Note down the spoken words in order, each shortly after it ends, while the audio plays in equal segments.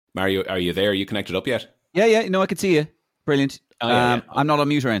Mario, are you there? Are you connected up yet? Yeah. No, I can see you. Brilliant. Yeah. I'm not on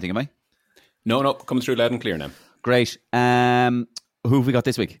mute or anything, am I? No, coming through loud and clear now. Great. Who have we got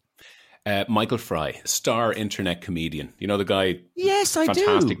this week? Michael Fry, star internet comedian. You know the guy? Yes, I do.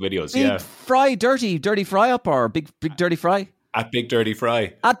 Fantastic videos, Big Fry, Dirty Fry up, or Big Dirty Fry? At Big Dirty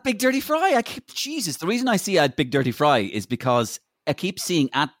Fry. At Big Dirty Fry. Jesus, the reason I see at Big Dirty Fry is because I keep seeing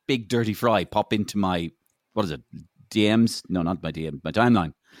at Big Dirty Fry pop into my, DMs? No, not my DM, my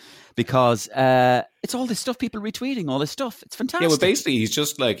timeline. Because it's all this stuff, people retweeting all this stuff. It's fantastic. Yeah, well, basically,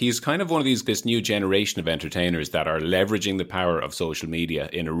 he's kind of one of this new generation of entertainers that are leveraging the power of social media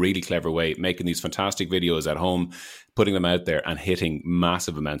in a really clever way, making these fantastic videos at home, putting them out there and hitting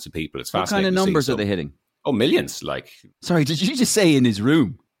massive amounts of people. It's fascinating. What kind of numbers are they hitting? Oh, millions. Sorry, did you just say in his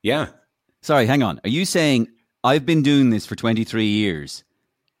room? Yeah. Sorry, hang on. Are you saying I've been doing this for 23 years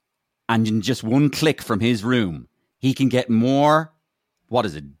and in just one click from his room, he can get more...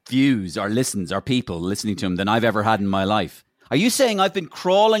 views or listens or people listening to him than I've ever had in my life? Are you saying I've been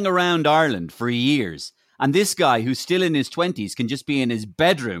crawling around Ireland for years and this guy who's still in his 20s can just be in his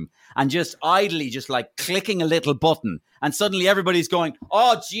bedroom and just idly just like clicking a little button and suddenly everybody's going,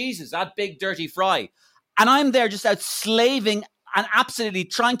 oh, Jesus, that Big Dirty Fry. And I'm there just out slaving and absolutely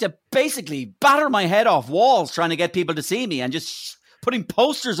trying to basically batter my head off walls trying to get people to see me and just putting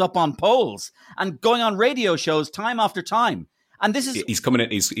posters up on poles and going on radio shows time after time. And this is... He's coming in.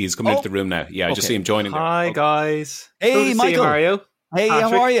 He's coming into the room now. Yeah, I just see him joining. Hi, guys. Hey, good to Michael. See you, Mario. Hey,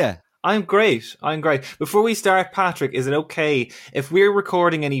 Patrick. How are you? I'm great. Before we start, Patrick, is it okay if we're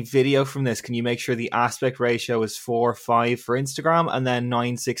recording any video from this? Can you make sure the aspect ratio is 4:5 for Instagram and then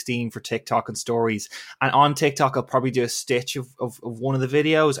 9:16 for TikTok and stories? And on TikTok, I'll probably do a stitch of one of the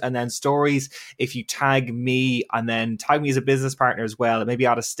videos, and then stories. If you tag me and then tag me as a business partner as well, and maybe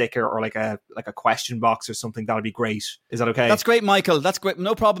add a sticker or like a question box or something, that'd be great. Is that okay? That's great, Michael. That's great.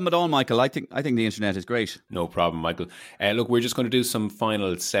 No problem at all, Michael. I think the internet is great. No problem, Michael. Look, we're just going to do some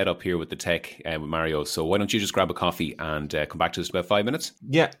final setup here with the tech with Mario. So why don't you just grab a coffee and come back to us in about 5 minutes?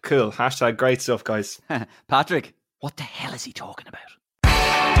 Yeah, cool. Hashtag great stuff, guys. Patrick, what the hell is he talking about?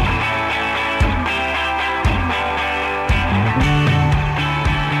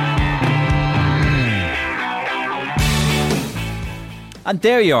 And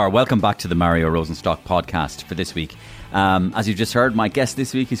there you are. Welcome back to the Mario Rosenstock podcast for this week. As you just heard, my guest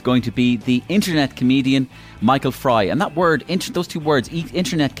this week is going to be the internet comedian Michael Fry. And that word, those two words,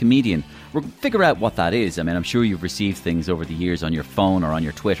 internet comedian, we'll figure out what that is. I mean, I'm sure you've received things over the years on your phone or on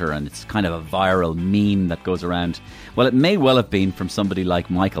your Twitter, and it's kind of a viral meme that goes around. Well, it may well have been from somebody like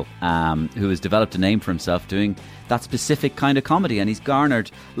Michael, who has developed a name for himself doing that specific kind of comedy, and he's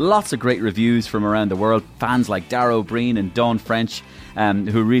garnered lots of great reviews from around the world. Fans like Darrow Breen and Dawn French,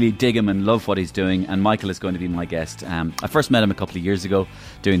 who really dig him and love what he's doing, and Michael is going to be my guest. I first met him a couple of years ago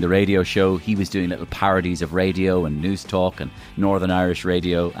doing the radio show. He was doing little parodies of radio and news talk and Northern Irish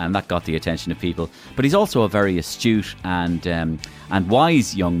radio, and that got the attention of people. But he's also a very astute and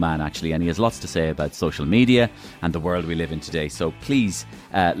wise young man, actually, and he has lots to say about social media and the world we live in today. So please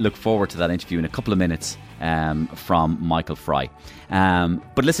look forward to that interview in a couple of minutes from Michael Fry.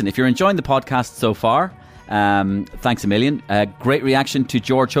 But listen, if you're enjoying the podcast so far, thanks a million. Great reaction to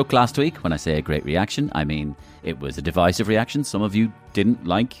George Hook last week. When I say a great reaction, I mean it was a divisive reaction. Some of you didn't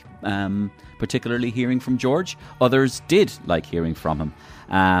like particularly hearing from George. Others did like hearing from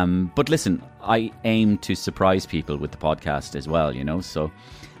him. But listen, I aim to surprise people with the podcast as well, you know, so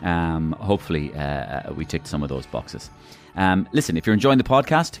hopefully we ticked some of those boxes. Listen, if you're enjoying the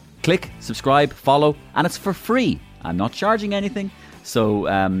podcast, click, subscribe, follow, and it's for free. I'm not charging anything. So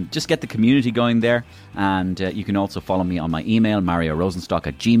just get the community going there, and you can also follow me on my email,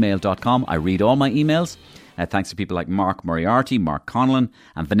 mariorosenstock@gmail.com. I read all my emails. Thanks to people like Mark Moriarty, Mark Conlon,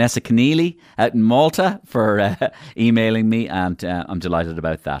 and Vanessa Keneally out in Malta for emailing me, and I'm delighted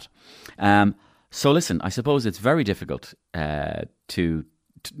about that. So listen, I suppose it's very difficult to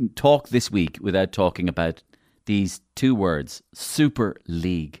talk this week without talking about these two words, Super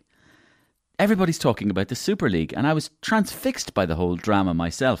League. Everybody's talking about the Super League, and I was transfixed by the whole drama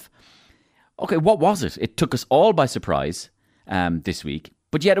myself. Okay, what was it? It took us all by surprise this week,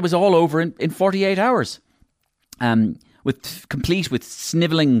 but yet it was all over in 48 hours. Complete with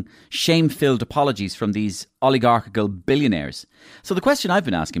snivelling, shame-filled apologies from these oligarchical billionaires. So the question I've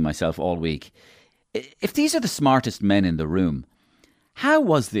been asking myself all week, if these are the smartest men in the room, how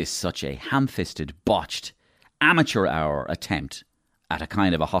was this such a ham-fisted, botched, amateur-hour attempt at a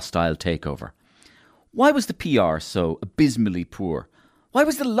kind of a hostile takeover? Why was the PR so abysmally poor? Why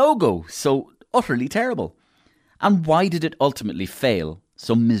was the logo so utterly terrible? And why did it ultimately fail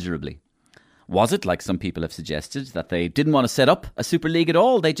so miserably? Was it, like some people have suggested, that they didn't want to set up a Super League at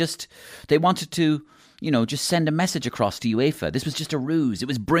all? They wanted to, just send a message across to UEFA. This was just a ruse. It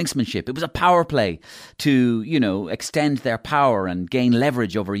was brinksmanship. It was a power play to, extend their power and gain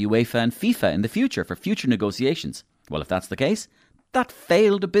leverage over UEFA and FIFA in the future for future negotiations. Well, if that's the case, that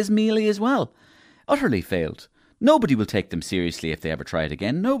failed abysmally as well. Utterly failed. Nobody will take them seriously if they ever try it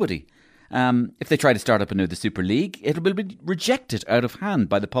again. Nobody. If they try to start up the Super League, it will be rejected out of hand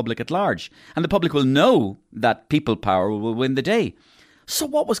by the public at large. And the public will know that people power will win the day. So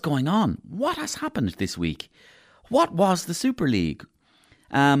what was going on? What has happened this week? What was the Super League?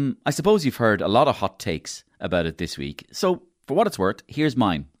 I suppose you've heard a lot of hot takes about it this week. So for what it's worth, here's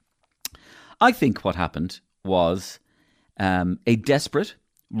mine. I think what happened was a desperate,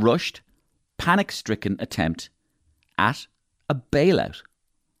 rushed, panic-stricken attempt at a bailout.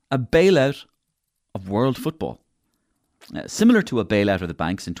 A bailout of world football. Similar to a bailout of the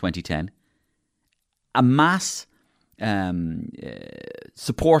banks in 2010. A mass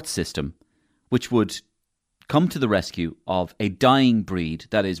support system which would come to the rescue of a dying breed,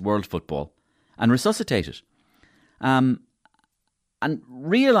 that is world football, and resuscitate it. And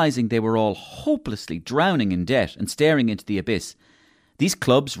realising they were all hopelessly drowning in debt and staring into the abyss, these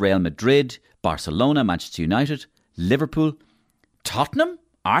clubs, Real Madrid, Barcelona, Manchester United, Liverpool, Tottenham,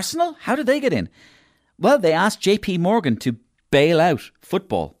 Arsenal, how did they get in? Well, they asked JP Morgan to bail out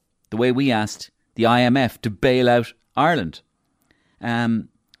football, the way we asked the IMF to bail out Ireland,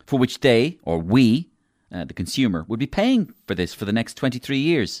 for which they, or we, the consumer, would be paying for this for the next 23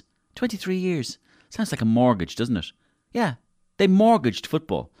 years. 23 years. Sounds like a mortgage, doesn't it? Yeah, they mortgaged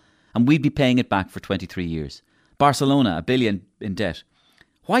football, and we'd be paying it back for 23 years. Barcelona, $1 billion in debt.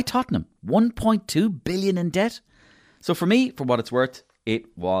 Why Tottenham? 1.2 billion in debt? So for me, for what it's worth, it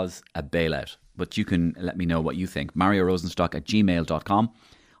was a bailout. But you can let me know what you think. MarioRosenstock@gmail.com.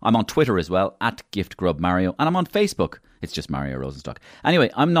 I'm on Twitter as well, @GiftGrubMario. And I'm on Facebook. It's just Mario Rosenstock.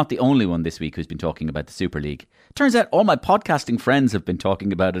 Anyway, I'm not the only one this week who's been talking about the Super League. Turns out all my podcasting friends have been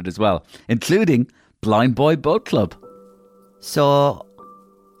talking about it as well, including Blind Boy Boat Club. So,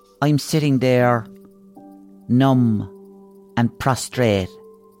 I'm sitting there, numb and prostrate,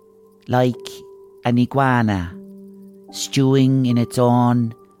 like an iguana, stewing in its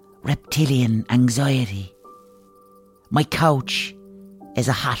own reptilian anxiety. My couch is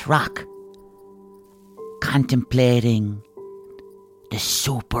a hot rock, contemplating the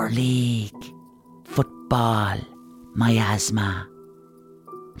Super League football miasma.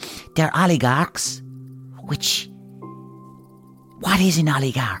 They're oligarchs, what is an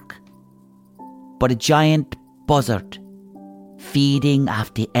oligarch? But a giant buzzard feeding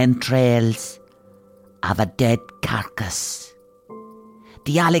off the entrails of a dead carcass.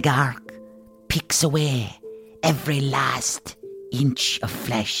 The oligarch picks away every last inch of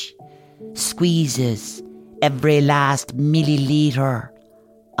flesh, squeezes every last milliliter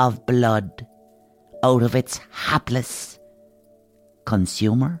of blood out of its hapless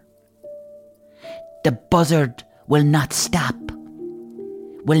consumer. The buzzard will not stop,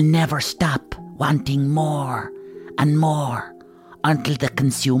 will never stop wanting more and more until the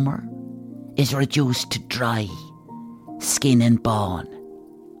consumer is reduced to dry skin and bone.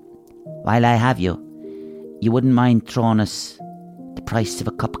 While I have you, you wouldn't mind throwing us the price of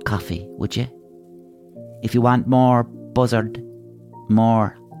a cup of coffee, would you? If you want more buzzard,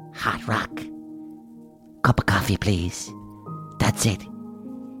 more hot rock. Cup of coffee, please. That's it.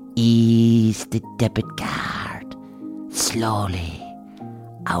 Ease the debit card slowly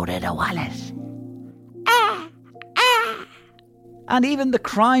out of the wallet. And even the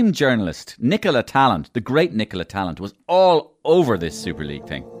crime journalist, Nicola Tallant, the great Nicola Tallant, was all over this Super League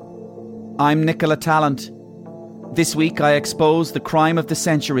thing. I'm Nicola Tallant. This week I expose the crime of the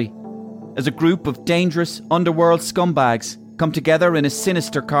century as a group of dangerous underworld scumbags come together in a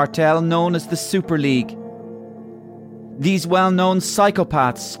sinister cartel known as the Super League. These well-known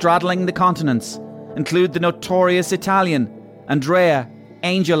psychopaths straddling the continents include the notorious Italian Andrea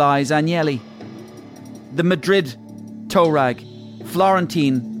Angel Eyes Agnelli, the Madrid toe-rag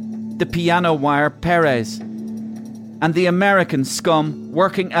Florentine the Piano Wire Perez, and the American scum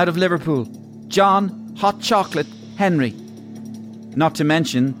working out of Liverpool, John Hot Chocolate Henry. Not to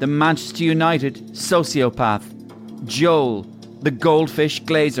mention the Manchester United sociopath, Joel the Goldfish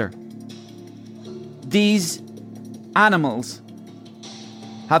Glazer. These animals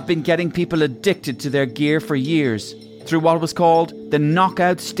have been getting people addicted to their gear for years through what was called the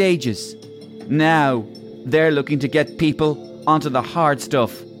knockout stages. Now they're looking to get people onto the hard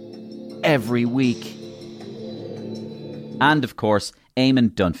stuff every week. And of course, Eamon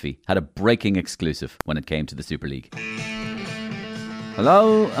Dunphy had a breaking exclusive when it came to the Super League.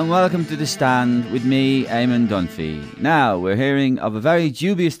 Hello and welcome to The Stand with me, Eamon Dunphy. Now, we're hearing of a very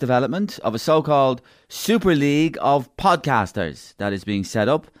dubious development of a so-called Super League of Podcasters that is being set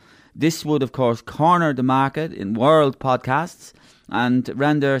up. This would, of course, corner the market in world podcasts and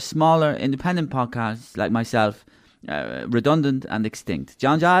render smaller independent podcasts like myself redundant and extinct.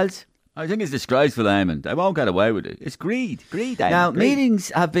 John Giles? I think it's disgraceful, Eamon. They won't get away with it. It's greed. Greed, Eamon. Now, meetings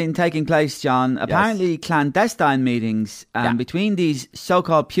have been taking place, John, apparently clandestine meetings between these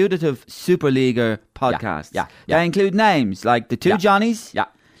so-called putative Super Leaguer podcasts. They include names like the Two Johnnies,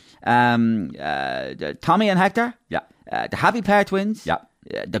 Tommy and Hector, the Happy Pair Twins,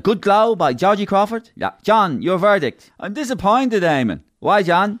 The Good Glow by Georgie Crawford. John, your verdict. I'm disappointed, Eamon. Why,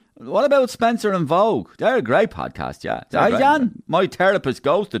 John? What about Spencer and Vogue? They're a great podcast, Sorry, John? My therapist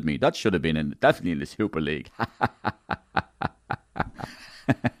ghosted me. That should have been definitely in the Super League.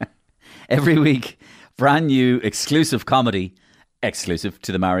 Every week, brand new exclusive comedy, exclusive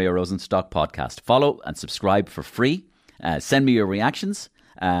to the Mario Rosenstock podcast. Follow and subscribe for free. Send me your reactions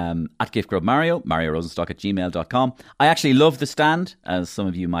at Gift Mario Rosenstock@gmail.com. I actually love The Stand, as some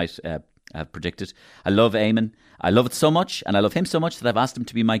of you might have predicted. I love Eamon. I love it so much, and I love him so much that I've asked him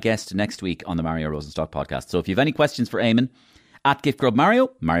to be my guest next week on the Mario Rosenstock podcast. So if you have any questions for Eamon, at Gift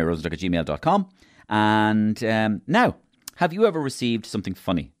Mario Rosenstock@gmail.com. And now, have you ever received something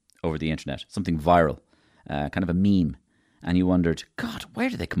funny over the internet, something viral, kind of a meme, and you wondered, God,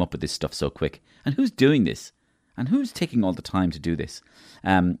 where did they come up with this stuff so quick? And who's doing this? And who's taking all the time to do this?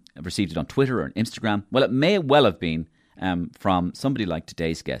 I've received it on Twitter or on Instagram. Well, it may well have been from somebody like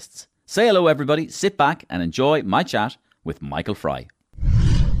today's guests. Say hello, everybody. Sit back and enjoy my chat with Michael Fry.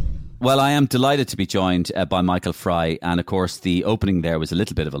 Well, I am delighted to be joined by Michael Fry. And of course, the opening there was a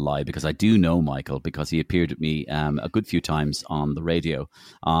little bit of a lie because I do know Michael because he appeared with me a good few times on the radio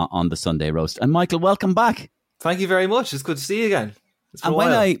on the Sunday Roast. And Michael, welcome back. Thank you very much. It's good to see you again.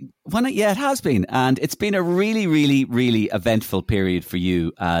 And it has been, and it's been a really, really, really eventful period for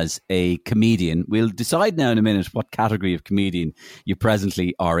you as a comedian. We'll decide now in a minute what category of comedian you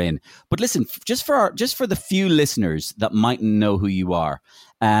presently are in. But listen, just for the few listeners that mightn't know who you are,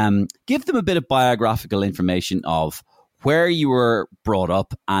 give them a bit of biographical information of where you were brought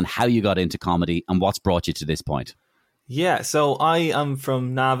up and how you got into comedy and what's brought you to this point. Yeah, so I am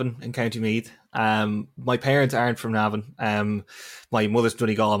from Navan in County Meath. My parents aren't from Navan. My mother's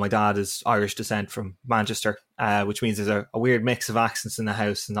Donegal, my dad is Irish descent from Manchester, which means there's a weird mix of accents in the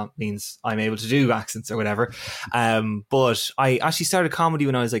house, and that means I'm able to do accents or whatever. But I actually started comedy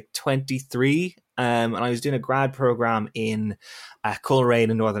when I was like 23, and I was doing a grad program in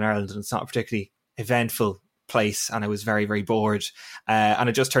Coleraine in Northern Ireland, and it's not a particularly eventful place, and I was very, very bored. And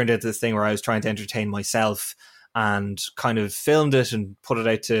it just turned into this thing where I was trying to entertain myself and kind of filmed it and put it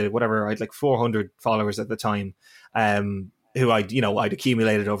out to whatever. I had like 400 followers at the time, who I'd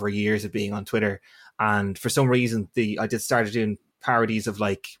accumulated over years of being on Twitter. And for some reason, I started doing parodies of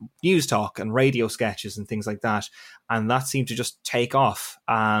like news talk and radio sketches and things like that. And that seemed to just take off.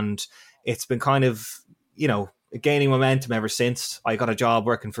 And it's been kind of, gaining momentum ever since. I got a job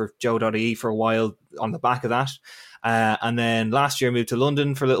working for Joe.ie for a while on the back of that. And then last year I moved to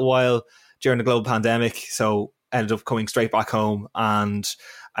London for a little while during the global pandemic. So ended up coming straight back home, and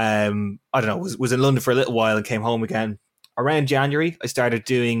was in London for a little while and came home again. Around January, I started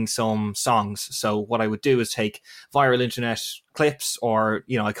doing some songs. So what I would do is take viral internet clips or,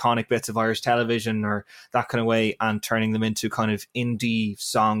 iconic bits of Irish television or that kind of way and turning them into kind of indie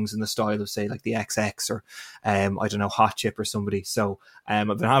songs in the style of, say, like the XX or, Hot Chip or somebody. So I've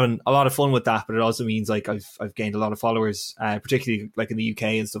been having a lot of fun with that, but it also means like I've gained a lot of followers, particularly like in the UK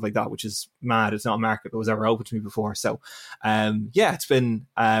and stuff like that, which is mad. It's not a market that was ever open to me before. So it's been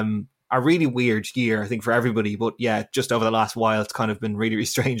a really weird year, I think, for everybody. But yeah, just over the last while, it's kind of been really, really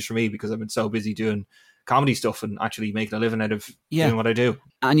strange for me because I've been so busy doing comedy stuff and actually making a living out of doing what I do.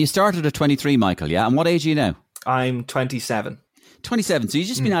 And you started at 23, Michael, yeah? And what age are you now? I'm 27. 27. So you've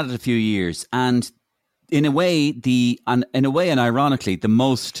just been at it a few years. And in a way, and ironically, the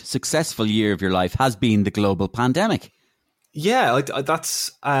most successful year of your life has been the global pandemic. Yeah,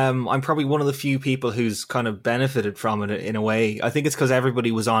 that's I'm probably one of the few people who's kind of benefited from it in a way. I think it's because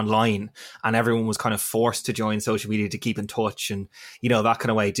everybody was online and everyone was kind of forced to join social media to keep in touch and, that kind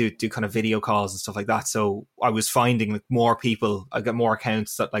of way, do kind of video calls and stuff like that. So I was finding like more people, I get more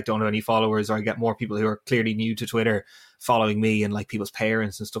accounts that like don't have any followers, or I get more people who are clearly new to Twitter following me and like people's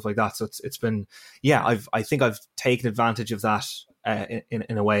parents and stuff like that. So it's been, I think I've taken advantage of that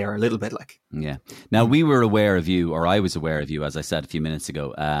in a way, or a little bit like. Yeah. Now, we were aware of you, or I was aware of you, as I said a few minutes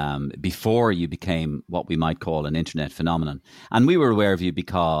ago, before you became what we might call an internet phenomenon. And we were aware of you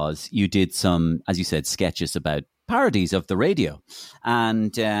because you did some, as you said, sketches about parodies of the radio.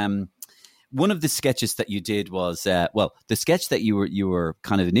 And one of the sketches that you did was, the sketch that you were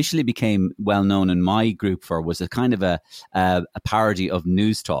kind of initially became well known in my group for was a kind of a parody of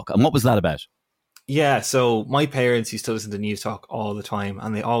News Talk. And what was that about? Yeah, so my parents used to listen to News Talk all the time,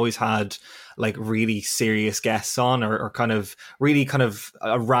 and they always had like really serious guests on, or kind of really kind of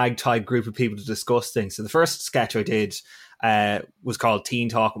a ragtag group of people to discuss things. So the first sketch I did was called Teen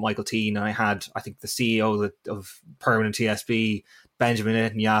Talk with Michael Teen, and I had, I think, the CEO of Permanent TSB, Benjamin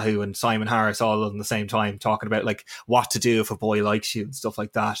Netanyahu, and Simon Harris all on the same time talking about like what to do if a boy likes you and stuff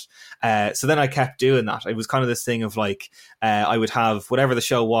like that. So then I kept doing that. It was kind of this thing of like I would have whatever the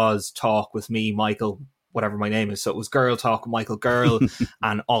show was, talk with me, Michael, whatever my name is. So it was Girl Talk with Michael Girl,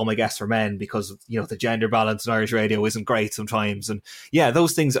 and all my guests were men because, you know, the gender balance in Irish radio isn't great sometimes. And yeah,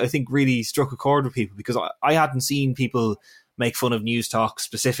 those things I think really struck a chord with people, because I hadn't seen people make fun of News Talk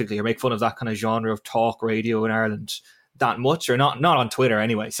specifically, or make fun of that kind of genre of talk radio in Ireland that much, or not on Twitter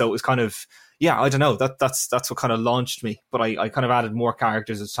anyway. So it was kind of, yeah, I don't know, that's what kind of launched me. But I kind of added more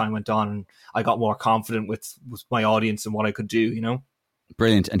characters as time went on, and I got more confident with my audience and what I could do, you know.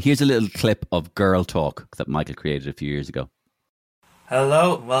 Brilliant. And here's a little clip of Girl Talk that Michael created a few years ago.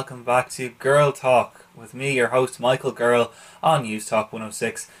 Hello and welcome back to Girl Talk with me, your host Michael Girl, on News Talk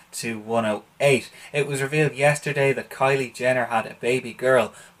 106 to 108. It was revealed yesterday that Kylie Jenner had a baby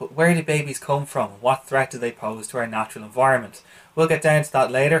girl, but where did babies come from? What threat do they pose to our natural environment? We'll get down to that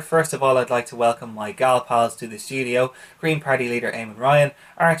later. First of all, I'd like to welcome my gal pals to the studio: Green Party leader Eamon Ryan,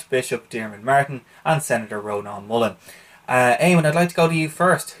 Archbishop Diarmuid Martin, and Senator Ronan Mullen. Eamon, I'd like to go to you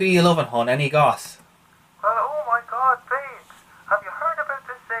first. Who are you loving, hon? Any goss? Oh my God, babes, have you heard about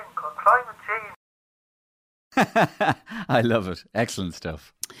this thing called climate change? I love it. Excellent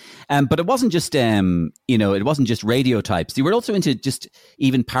stuff. But it wasn't just, it wasn't just radio types. You were also into just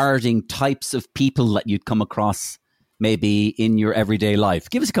even parodying types of people that you'd come across maybe in your everyday life.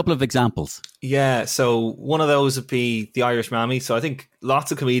 Give us a couple of examples. Yeah, so one of those would be the Irish mammy. So I think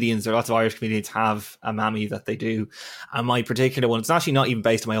lots of Irish comedians have a mammy that they do. And my particular one, it's actually not even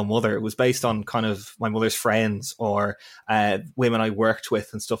based on my own mother. It was based on kind of my mother's friends, or women I worked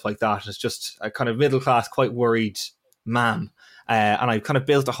with and stuff like that. It's just a kind of middle class, quite worried mam. And I kind of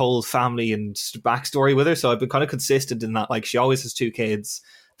built a whole family and backstory with her. So I've been kind of consistent in that. Like, she always has 2 kids.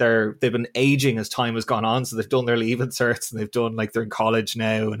 They've been aging as time has gone on. So they've done their leaving certs, and they've done, like, they're in college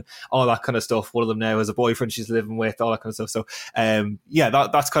now and all that kind of stuff. One of them now has a boyfriend she's living with, all that kind of stuff. So,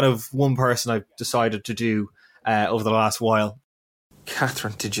 that's kind of one person I've decided to do over the last while.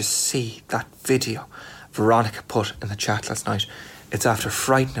 Catherine, did you see that video Veronica put in the chat last night? It's after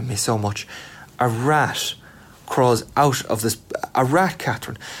frightening me so much. A rat, Catherine,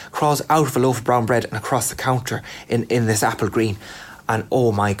 crawls out of a loaf of brown bread and across the counter in this apple green. And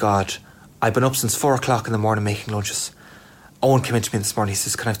oh my God, I've been up since 4 o'clock in the morning making lunches. Owen came in to me this morning. He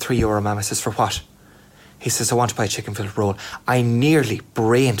says, "Can I have €3, ma'am?" I says, "For what?" He says, "I want to buy a chicken fillet roll." I nearly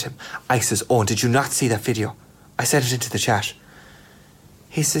brained him. I says, "Owen, did you not see that video? I sent it into the chat."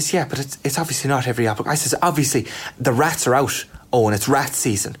 He says, "Yeah, but it's obviously not every apple." I says, "Obviously, the rats are out, Owen. It's rat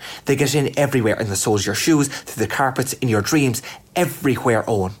season. They get in everywhere, in the soles of your shoes, through the carpets, in your dreams, everywhere,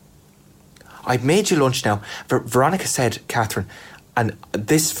 Owen. I've made you lunch now." Veronica said, Catherine, and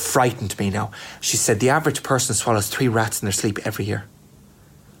this frightened me now. She said the average person swallows 3 rats in their sleep every year.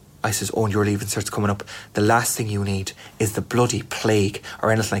 I says, "Oh, and your leaving cert's coming up. The last thing you need is the bloody plague or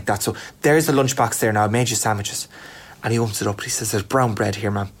anything like that. So there's the lunchbox there now. I made you sandwiches." And he opens it up. He says, "There's brown bread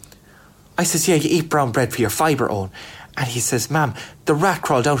here, ma'am." I says, "Yeah, you eat brown bread for your fibre, Owen." And he says, "Ma'am, the rat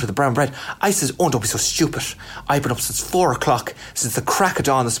crawled out of the brown bread." I says, "Oh, don't be so stupid. I've been up since 4 o'clock, since the crack of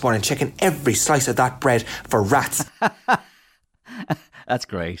dawn this morning, checking every slice of that bread for rats." That's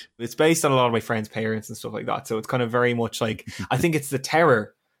great. It's based on a lot of my friends' parents and stuff like that. So it's kind of very much like, I think it's the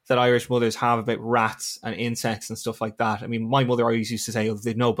terror that Irish mothers have about rats and insects and stuff like that. I mean, my mother always used to say, "Oh,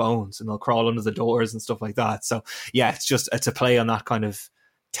 they've no bones and they'll crawl under the doors" and stuff like that. So yeah, it's a play on that kind of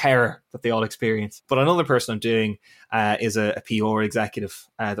terror that they all experience. But another person I'm doing is a PR executive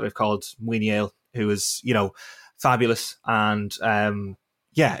that I've called Muiniel, who is, fabulous. And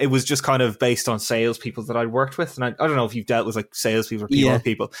it was just kind of based on salespeople that I'd worked with. And I don't know if you've dealt with like salespeople or PR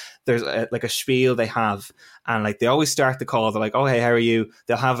people. There's like a spiel they have, and like they always start the call. They're like, "Oh, hey, how are you?"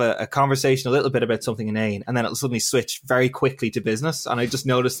 They'll have a conversation a little bit about something inane, and then it'll suddenly switch very quickly to business. And I just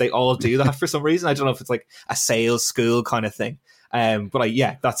noticed they all do that for some reason. I don't know if it's like a sales school kind of thing.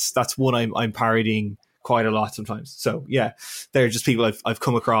 That's one I'm parodying quite a lot sometimes. So yeah, they're just people I've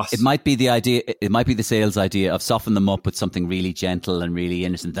come across. It might be the idea. It might be the sales idea of soften them up with something really gentle and really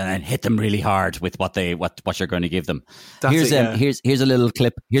innocent, and then hit them really hard with what you're going to give them. Here's a little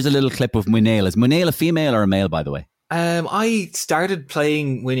clip. Here's a little clip of Munail. Is Munail a female or a male, by the way? I started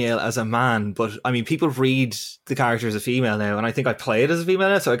playing Winiel as a man, but I mean, people read the character as a female now, and I think I play it as a female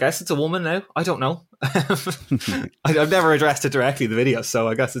now, so I guess it's a woman now. I don't know. I've never addressed it directly in the video, so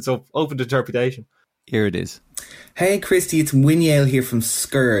I guess it's open to interpretation. Here it is. Hey, Christy, it's Winiel here from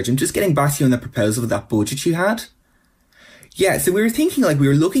Scourge. I'm just getting back to you on the proposal with that budget you had. Yeah, so we were thinking, we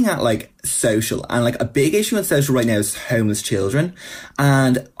were looking at, social, and, a big issue in social right now is homeless children.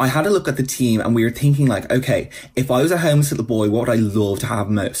 And I had a look at the team, and we were thinking, okay, if I was a homeless little boy, what would I love to have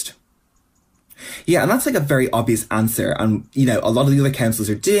most? Yeah, and that's a very obvious answer. And, a lot of the other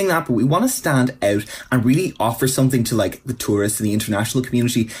councils are doing that, but we want to stand out and really offer something to the tourists and the international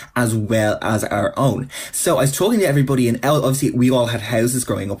community as well as our own. So I was talking to everybody, and obviously we all had houses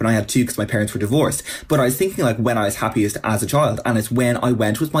growing up, and I had two because my parents were divorced. But I was thinking when I was happiest as a child, and it's when I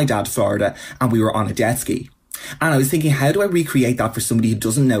went with my dad to Florida and we were on a jet ski. And I was thinking, how do I recreate that for somebody who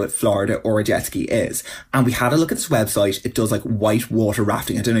doesn't know what Florida or a jet ski is? And we had a look at this website. It does white water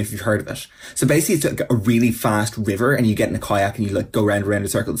rafting. I don't know if you've heard of it. So basically it's a really fast river, and you get in a kayak and you go round a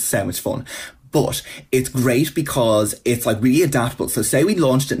circle. It's so much fun. But it's great because it's really adaptable. So say we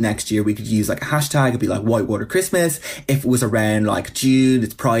launched it next year, we could use a hashtag. It'd be Whitewater Christmas. If it was around June,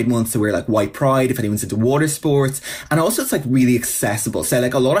 it's Pride Month. So we're White Pride if anyone's into water sports. And also it's really accessible. So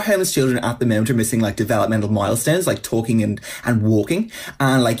a lot of homeless children at the moment are missing developmental milestones, talking and walking.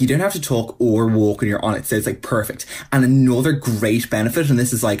 And you don't have to talk or walk when you're on it. So it's perfect. And another great benefit, and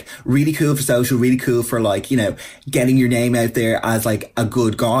this is really cool for social, really cool for getting your name out there as a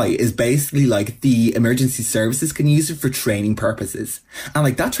good guy, is basically the emergency services can use it for training purposes. And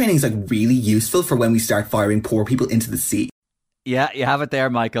that training is really useful for when we start firing poor people into the sea. Yeah, you have it there,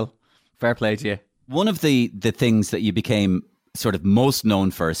 Michael. Fair play to you. One of the things that you became sort of most known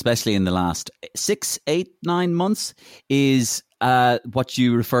for, especially in the last 6, 8, 9 months, is what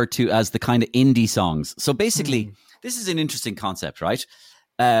you refer to as the kind of indie songs. So basically, this is an interesting concept, right?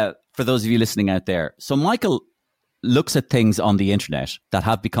 For those of you listening out there. So Michael looks at things on the internet that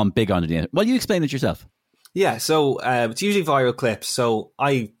have become big on the internet. Well, you explain it yourself. Yeah, so it's usually viral clips. So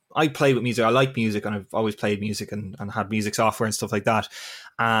I play with music. I like music, and I've always played music and had music software and stuff like that.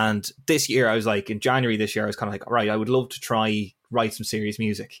 And this year, I was in January this year, I was kind of right, I would love to try write some serious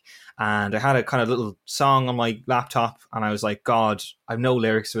music. And I had a kind of little song on my laptop, and I was God, I've no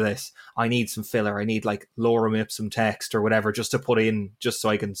lyrics for this. I need some filler. I need lorem ipsum text or whatever just to put in, just so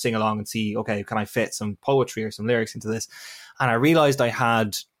I can sing along and see, okay, can I fit some poetry or some lyrics into this? And I realized I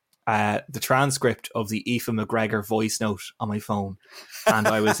had the transcript of the Aoife McGregor voice note on my phone. And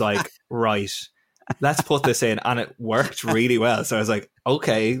I was right, let's put this in. And it worked really well. So I was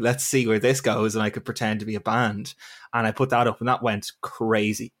okay, let's see where this goes. And I could pretend to be a band. And I put that up, and that went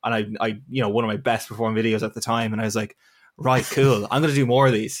crazy. And I one of my best performing videos at the time. And I was right, cool, I'm going to do more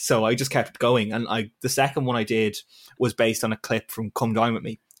of these. So I just kept going. And the second one I did was based on a clip from Come Dine With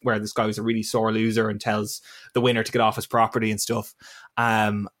Me, where this guy was a really sore loser and tells the winner to get off his property and stuff.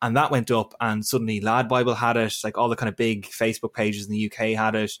 And that went up, and suddenly Lad Bible had it, all the kind of big Facebook pages in the UK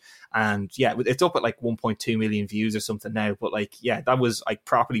had it. And yeah, it's up at 1.2 million views or something now. But that was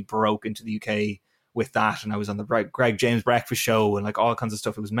properly broke into the UK with that. And I was on the Greg James Breakfast Show and all kinds of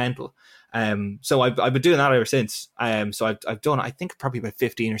stuff. It was mental. So I've been doing that ever since. So I've done, I think, probably about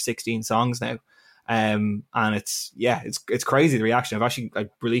 15 or 16 songs now. And it's crazy, the reaction. I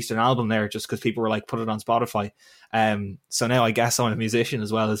released an album there just because people were put it on Spotify. So now I guess I'm a musician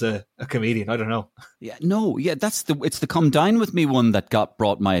as well as a comedian. I don't know. It's the Come Dine With Me one that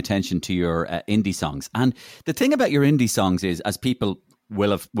brought my attention to your indie songs. And the thing about your indie songs is, as people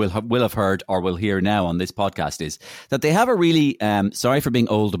will have heard or will hear now on this podcast, is that they have a really sorry for being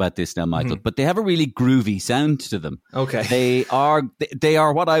old about this now, Michael, but they have a really groovy sound to them. Okay, they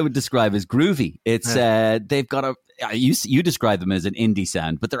are what I would describe as groovy. It's they've got a you describe them as an indie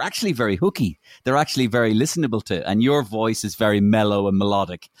sound, but they're actually very hooky. They're actually very listenable to, and your voice is very mellow and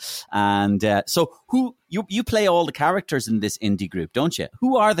melodic. And so who you play all the characters in this indie group, don't you?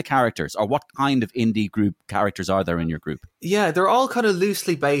 Who are the characters, or what kind of indie group characters are there in your group? Yeah, they're all kind of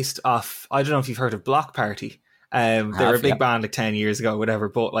loosely based off, I don't know if you've heard of Block Party. They were a big band 10 years ago, whatever,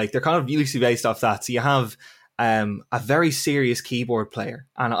 but they're kind of loosely based off that. So you have a very serious keyboard player.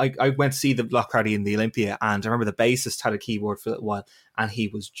 And I went to see the Block Party in the Olympia, and I remember the bassist had a keyboard for a little while, and he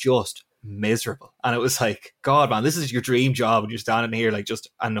was just miserable. And it was God, man, this is your dream job, and you're standing here just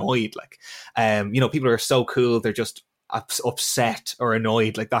annoyed. People are so cool. They're just upset or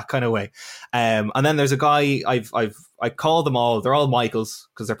annoyed, like that kind of way. And then there's a guy I call them all. They're all Michaels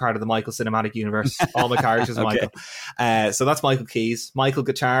because they're part of the Michael cinematic universe. All my characters are Okay. Michael. So that's Michael Keys. Michael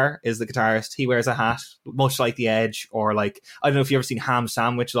Guitar is the guitarist. He wears a hat, much like The Edge, or like, I don't know if you've ever seen Ham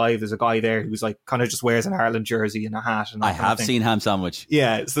Sandwich live. There's a guy there who's like kind of just wears an Ireland jersey and a hat. And that I kind of have thing. seen Ham Sandwich.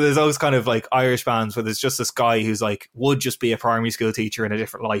 Yeah, so there's those kind of like Irish bands where there's just this guy who's like would just be a primary school teacher in a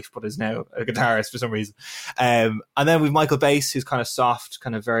different life, but is now a guitarist for some reason. And then we've Michael Bass, who's kind of soft,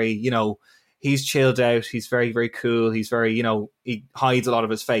 kind of very, he's chilled out. He's very, very cool. He's very, he hides a lot of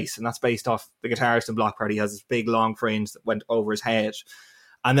his face, and that's based off the guitarist in Bloc Party. He has this big long fringe that went over his head.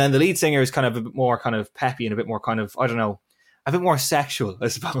 And then the lead singer is kind of a bit more kind of peppy and a bit more kind of, I don't know, a bit more sexual, I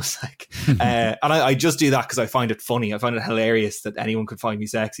suppose. And I just do that because I find it funny. I find it hilarious that anyone could find me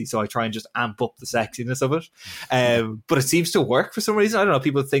sexy. So I try and just amp up the sexiness of it. But it seems to work for some reason. I don't know.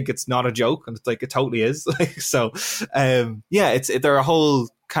 People think it's not a joke, and it's like, it totally is. They're a whole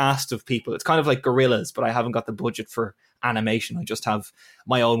cast of people. It's kind of like Gorillas, but I haven't got the budget for animation. I just have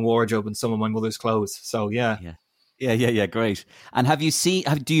my own wardrobe and some of my mother's clothes. So yeah. Yeah, great. And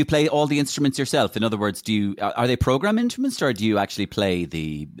do you play all the instruments yourself? In other words, are they program instruments, or do you actually play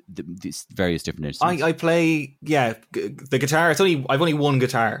the various different instruments? I play, the guitar. I've only one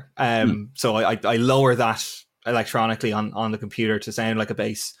guitar, so I lower that electronically on the computer to sound like a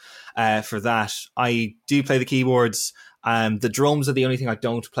bass. For that, I do play the keyboards. The drums are the only thing I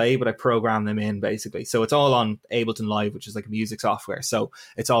don't play, but I program them in basically. So it's all on Ableton Live, which is like a music software. So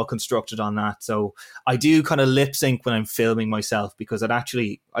it's all constructed on that. So I do kind of lip sync when I'm filming myself, because I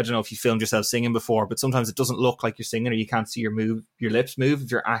don't know if you filmed yourself singing before, but sometimes it doesn't look like you're singing, or you can't see your lips move if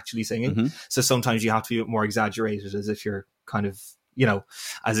you're actually singing. Mm-hmm. So sometimes you have to be a bit more exaggerated, as if you're kind of,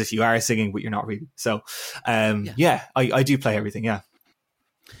 as if you are singing, but you're not really. So I do play everything. Yeah.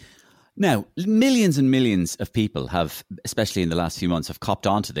 Now, millions and millions of people have, especially in the last few months, have copped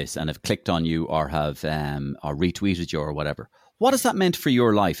onto this and have clicked on you, or have or retweeted you or whatever. What has that meant for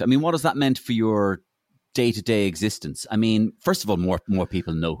your life? I mean, what has that meant for your day-to-day existence? I mean, first of all, more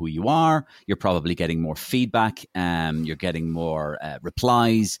people know who you are. You're probably getting more feedback. You're getting more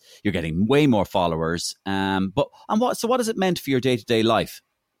replies. You're getting way more followers. What has it meant for your day-to-day life?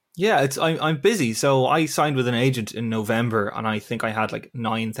 Yeah, I'm busy. So I signed with an agent in November, and I think I had like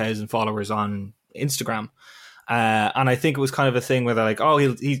 9,000 followers on Instagram. And I think it was kind of a thing where they're like, oh,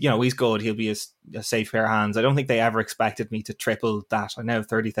 he's good. He'll be a safe pair of hands. I don't think they ever expected me to triple that. I now have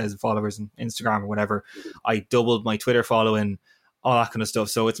 30,000 followers on Instagram or whatever. I doubled my Twitter following, all that kind of stuff.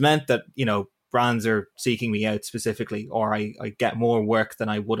 So it's meant that, brands are seeking me out specifically, or I get more work than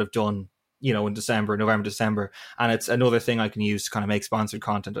I would have done, in November, December. And it's another thing I can use to kind of make sponsored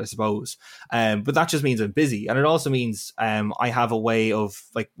content, I suppose. But that just means I'm busy. And it also means I have a way of,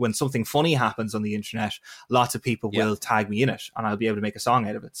 like, when something funny happens on the internet, lots of people will tag me in it, and I'll be able to make a song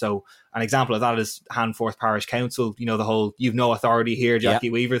out of it. So an example of that is Hanforth Parish Council, the whole "you've no authority here" Jackie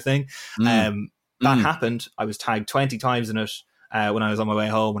Weaver thing. That happened. I was tagged 20 times in it when I was on my way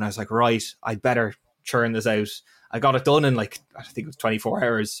home, and I was like, right, I'd better churn this out. I got it done in I think it was 24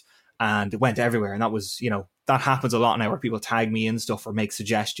 hours. And it went everywhere. And that was, that happens a lot now, where people tag me in stuff or make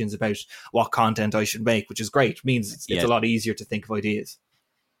suggestions about what content I should make, which is great. It means it's a lot easier to think of ideas.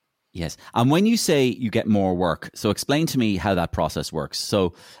 Yes. And when you say you get more work, so explain to me how that process works.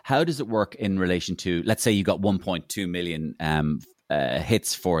 So how does it work in relation to, let's say you got 1.2 million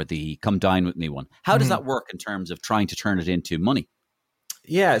hits for the Come Dine With Me one. How does that work in terms of trying to turn it into money?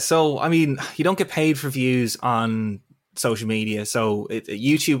 Yeah. So, I mean, you don't get paid for views on social media. So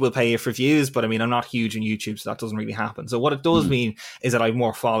YouTube will pay you for views, but I mean, I'm not huge on YouTube, so that doesn't really happen. So what it does mean is that I have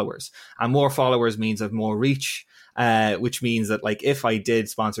more followers, and more followers means I have more reach, which means that, like, if I did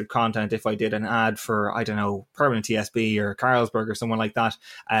sponsored content, if I did an ad for, I don't know, Permanent TSB or Carlsberg or someone like that,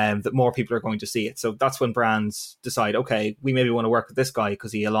 that more people are going to see it. So that's when brands decide, okay, we maybe want to work with this guy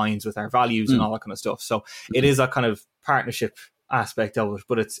because he aligns with our values and all that kind of stuff. So it is a kind of partnership aspect of it,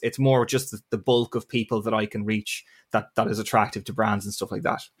 but it's more just the bulk of people that I can reach that is attractive to brands and stuff like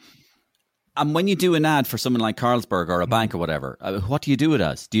that. And when you do an ad for someone like Carlsberg or a bank or whatever, what do you do it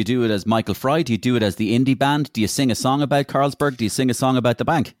as? Do you do it as Michael Fry? Do you do it as the indie band? Do you sing a song about Carlsberg? Do you sing a song about the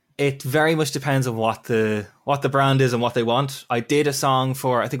bank? It very much depends on what the brand is and what they want. I did a song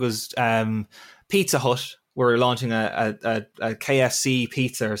for, I think it was Pizza Hut. We're launching a KFC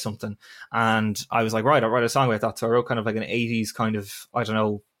pizza or something, and I was like, right, I'll write a song about that. So I wrote kind of like an 80s kind of, I don't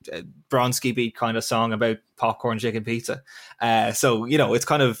know, Bronski beat kind of song about popcorn chicken pizza. So, it's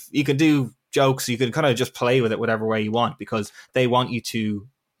kind of, you can do jokes, you can kind of just play with it whatever way you want, because they want you to,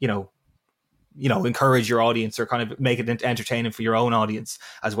 encourage your audience or kind of make it entertaining for your own audience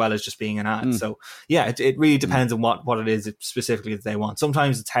as well as just being an ad. So yeah, it really depends on what it is specifically that they want.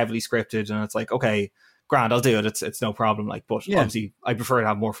 Sometimes it's heavily scripted and it's like, okay, grand, I'll do it. It's no problem. Like, but obviously I prefer to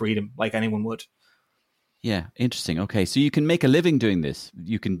have more freedom like anyone would. Yeah, interesting. Okay, so you can make a living doing this.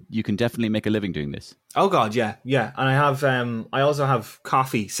 You can definitely make a living doing this. Oh God, yeah. And I have I also have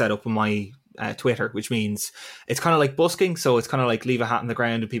coffee set up on my Twitter, which means it's kind of like busking. So it's kind of like leave a hat on the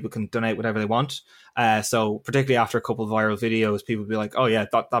ground and people can donate whatever they want. So particularly after a couple of viral videos, people will be like, oh yeah,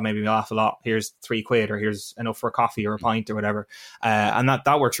 that made me laugh a lot. Here's £3 or here's enough for a coffee or a pint or whatever. And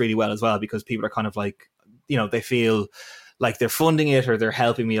that works really well as well because people are kind of like, they feel like they're funding it or they're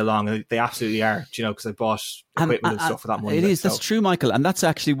helping me along. And they absolutely are, because I bought equipment and stuff for that money. It is. That's true, Michael. And that's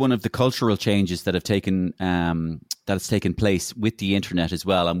actually one of the cultural changes that have taken place with the internet as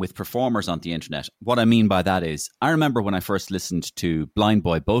well and with performers on the internet. What I mean by that is, I remember when I first listened to Blind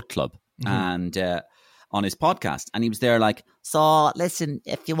Boy Boat Club and on his podcast, and he was there like, so listen,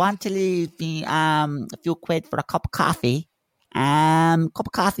 if you want to leave me a few quid for a cup of coffee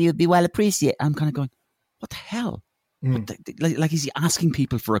would be well appreciated. I'm kind of going, what the hell? Like is he asking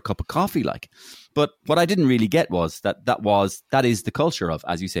people for a cup of coffee? But what I didn't really get was that is the culture of,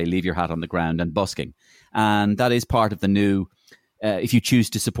 as you say, leave your hat on the ground and busking, and that is part of the new if you choose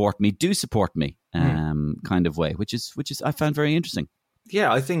to support me, do support me kind of way, which is I found very interesting.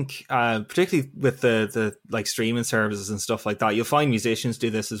 Yeah, I think particularly with the like streaming services and stuff like that, you'll find musicians do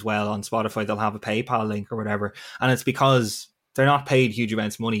this as well on Spotify. They'll have a PayPal link or whatever, and it's because they're not paid huge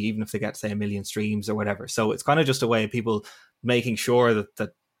amounts of money, even if they get, say, 1 million streams or whatever. So it's kind of just a way of people making sure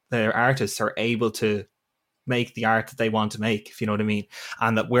that their artists are able to make the art that they want to make, if you know what I mean,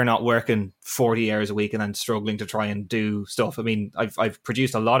 and that we're not working 40 hours a week and then struggling to try and do stuff. I mean, I've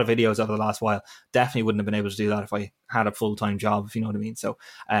produced a lot of videos over the last while. Definitely wouldn't have been able to do that if I had a full-time job, if you know what I mean. So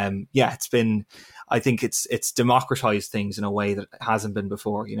yeah, I think it's democratized things in a way that hasn't been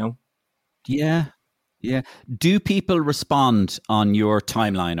before, Yeah. Do people respond on your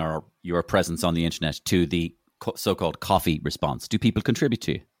timeline or your presence on the internet to the so-called coffee response? Do people contribute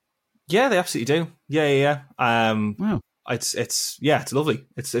to you? Yeah, they absolutely do. Yeah. Wow. It's lovely.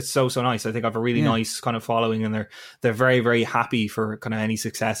 It's so nice. I think I have a really nice kind of following, and they're very, very happy for kind of any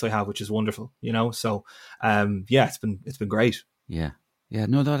success I have, which is wonderful. So it's been great. Yeah,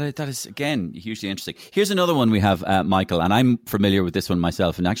 no, that is, again, hugely interesting. Here's another one we have, Michael, and I'm familiar with this one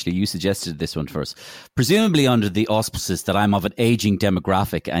myself, and actually you suggested this one for us, presumably under the auspices that I'm of an aging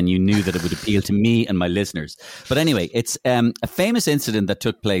demographic, and you knew that it would appeal to me and my listeners. But anyway, it's a famous incident that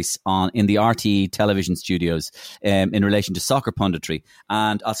took place in the RTE television studios in relation to soccer punditry.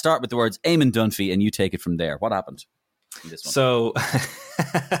 And I'll start with the words Eamon Dunphy, and you take it from there. What happened? So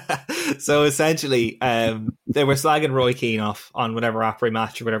essentially, they were slagging Roy Keane off on whatever après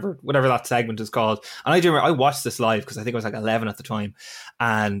match or whatever that segment is called. And I do remember I watched this live because I think I was like 11 at the time.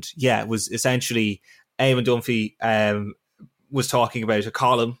 And yeah, it was essentially Eamon Dunphy was talking about a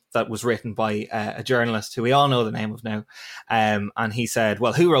column that was written by a journalist who we all know the name of now. And he said,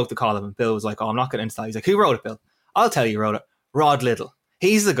 well, who wrote the column? And Bill was like, oh, I'm not getting into that. He's like, who wrote it, Bill? I'll tell you who wrote it. Rod Little.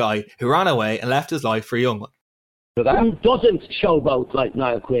 He's the guy who ran away and left his life for a young one. Who doesn't showboat like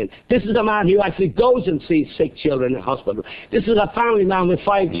Niall Quinn. This is a man who actually goes and sees sick children in hospital. This is a family man with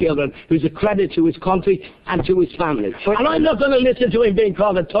 5 children who's a credit to his country and to his family. And I'm not going to listen to him being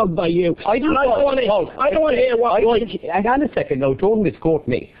called a thug by you. I don't want to hear what... Hang on a second, no, don't misquote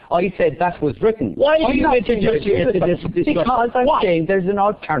me. I said that was written. Why are you introducing this discussion? Because I'm saying there's an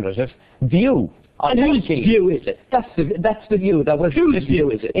alternative view. And whose view is it? That's the view that was... Whose view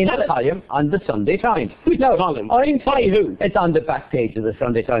is it? In a column on the Sunday Times. Which column? By who? It's on the back page of the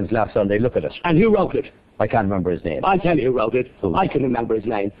Sunday Times last Sunday. Look at it. And who wrote it? I can't remember his name. I'll tell you who wrote it. Who? I can remember his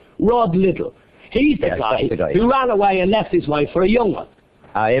name. Rod Little. He's the guy who ran away and left his wife for a young one.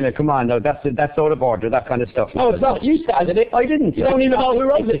 Emma, come on, no, that's out of order, that kind of stuff. No, it's not. You started it. I didn't. You don't even know who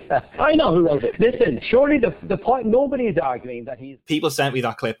wrote it. I know who wrote it. Listen, surely the point, nobody is arguing that he's... People sent me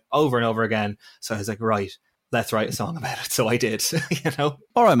that clip over and over again, so I was like, right, let's write a song about it. So I did,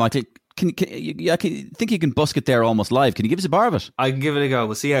 All right, Marty, I think you can busk it there almost live. Can you give us a bar of it? I can give it a go.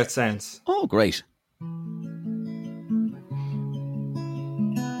 We'll see how it sounds. Oh, great.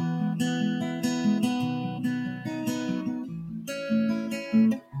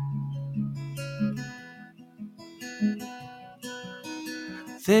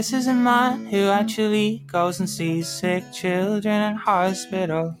 This is a man who actually goes and sees sick children in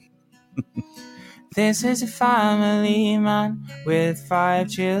hospital. This is a family man with 5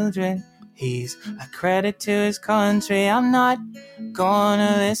 children. He's a credit to his country. I'm not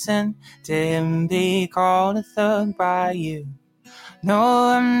gonna listen to him be called a thug by you. No,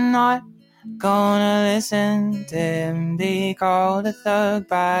 I'm not. Gonna listen to him be called a thug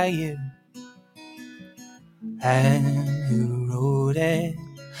by you. And who wrote it?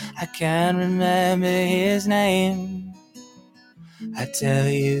 I can't remember his name. I tell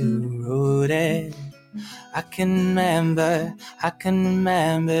you who wrote it. I can remember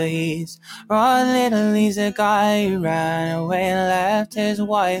he's Rod Little, he's a guy who ran away and left his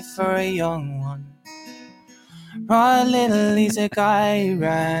wife for a young one. Rod Little, he's a guy who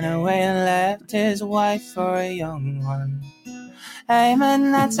ran away and left his wife for a young one. Hey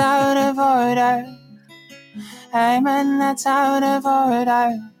man, that's out of order. Hey man, that's out of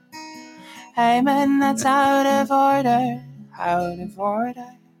order. Hey man, that's out of order. Out of order.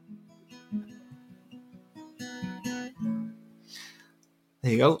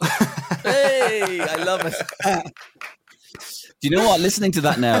 There you go. Hey, I love it. Do you know what? Listening to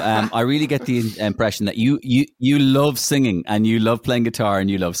that now, I really get the impression that you love singing and you love playing guitar and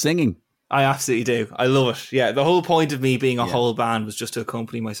you love singing. I absolutely do. I love it. Yeah, the whole point of me being a whole band was just to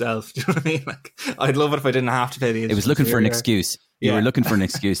accompany myself. Do you know what I mean? Like, I'd love it if I didn't have to play the instrument. It was looking for an excuse. You were looking for an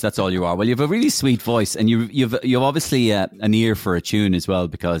excuse. That's all you are. Well, you have a really sweet voice, and you've obviously an ear for a tune as well,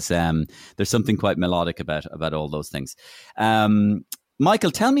 because there's something quite melodic about all those things.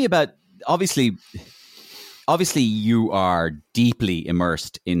 Michael, tell me about obviously you are deeply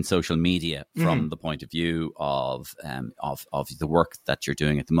immersed in social media from the point of view of the work that you're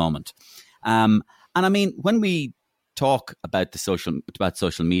doing at the moment. And I mean, when we talk about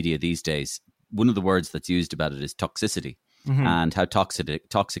social media these days, one of the words that's used about it is toxicity. And how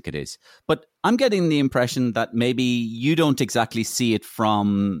toxic it is. But I'm getting the impression that maybe you don't exactly see it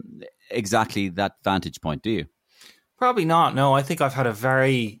from exactly that vantage point, do you? Probably not. No, I think I've had a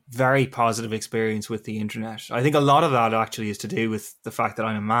very, very positive experience with the internet. I think a lot of that actually is to do with the fact that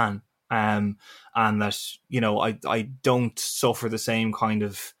I'm a man, and that, you know, I don't suffer the same kind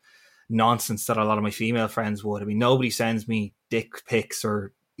of nonsense that a lot of my female friends would. I mean, nobody sends me dick pics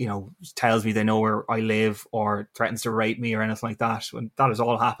or, you know, tells me they know where I live or threatens to rape me or anything like that. When that has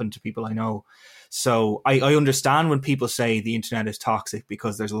all happened to people I know. So I understand when people say the internet is toxic,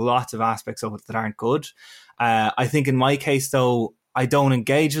 because there's lots of aspects of it that aren't good. I think in my case, though, I don't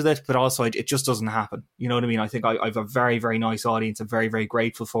engage with it, but also it just doesn't happen. You know what I mean? I think I have a very, very nice audience. I'm very, very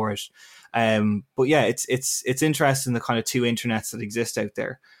grateful for it. But yeah, it's interesting, the kind of two internets that exist out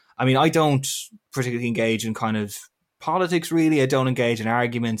there. I mean, I don't particularly engage in kind of politics, really. I don't engage in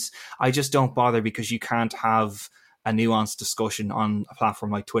arguments. I just don't bother, because you can't have a nuanced discussion on a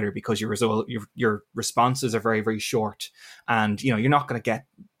platform like Twitter, because your responses are very, very short, and you know, you're not going to get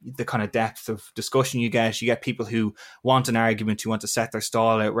the kind of depth of discussion you get. You get people who want an argument, who want to set their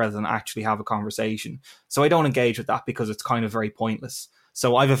stall out rather than actually have a conversation. So I don't engage with that, because it's kind of very pointless.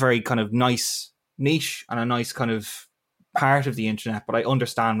 So I have a very kind of nice niche and a nice kind of part of the internet, but I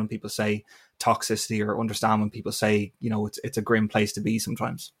understand when people say toxicity, or understand when people say, you know, it's a grim place to be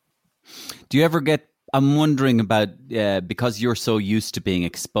sometimes. Do you ever get, I'm wondering about, because you're so used to being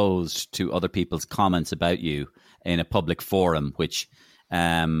exposed to other people's comments about you in a public forum, which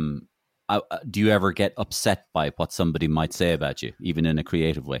do you ever get upset by what somebody might say about you, even in a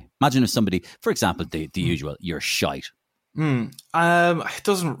creative way? Imagine if somebody, for example, the usual, you're shite. It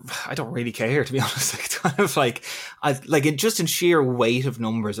doesn't, I don't really care, to be honest. It's kind of like, just in sheer weight of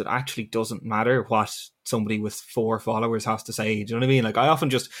numbers, it actually doesn't matter what somebody with 4 followers has to say. Do you know what I mean? Like, I often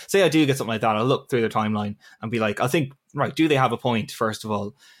just say I do get something like that, I'll look through their timeline and be like, I think, right, do they have a point, first of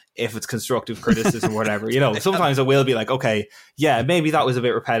all, if it's constructive criticism or whatever? You know, sometimes I will be like, okay, yeah, maybe that was a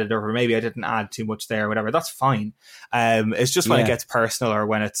bit repetitive, or maybe I didn't add too much there or whatever. That's fine. It's just when it gets personal, or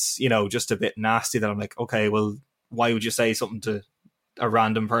when it's, you know, just a bit nasty, that I'm like, okay, well, why would you say something to a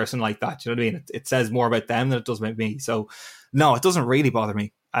random person like that? Do you know what I mean? It says more about them than it does about me. So no, it doesn't really bother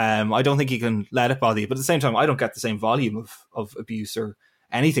me. I don't think you can let it bother you, but at the same time, I don't get the same volume of abuse or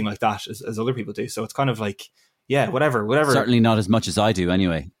anything like that as other people do. So it's kind of like, yeah, whatever. Certainly not as much as I do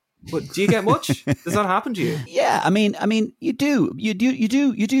anyway. But do you get much? Does that happen to you? Yeah, I mean, you do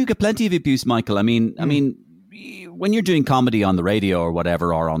get plenty of abuse, Michael. I mean, when you're doing comedy on the radio or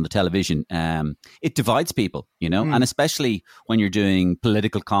whatever, or on the television, it divides people, you know, and especially when you're doing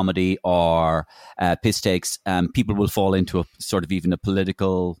political comedy or piss takes, people will fall into a sort of even a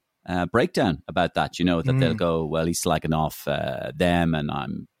political breakdown about that, you know, that they'll go, well, he's slagging off them and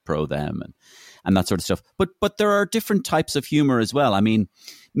I'm pro them and that sort of stuff. But there are different types of humor as well. I mean,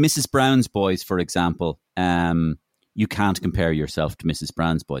 Mrs. Brown's Boys, for example, you can't compare yourself to Mrs.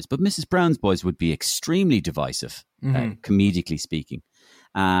 Brown's Boys, but Mrs. Brown's Boys would be extremely divisive, comedically speaking.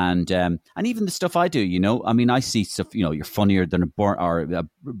 And even the stuff I do, you know, I mean, I see stuff, you know, you're funnier than a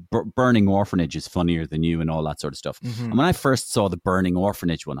burning orphanage is funnier than you and all that sort of stuff. Mm-hmm. And when I first saw the burning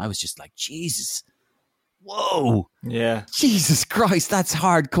orphanage one, I was just like, Jesus, whoa. Yeah. Jesus Christ, that's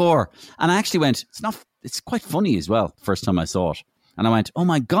hardcore. And I actually went, it's quite funny as well, first time I saw it. And I went, oh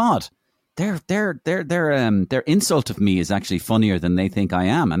my God, their insult of me is actually funnier than they think I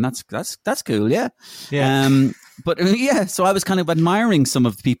am. And that's cool, yeah. Yeah. But yeah, so I was kind of admiring some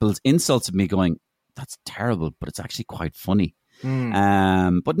of people's insults of me going, that's terrible, but it's actually quite funny.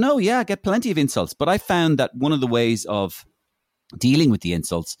 But no, yeah, I get plenty of insults. But I found that one of the ways of dealing with the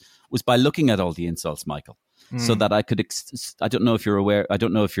insults was by looking at all the insults, Michael, so that I could, I don't know if you're aware, I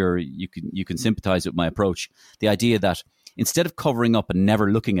don't know if you can sympathize with my approach. The idea that instead of covering up and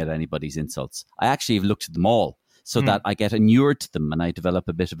never looking at anybody's insults, I actually have looked at them all so that I get inured to them and I develop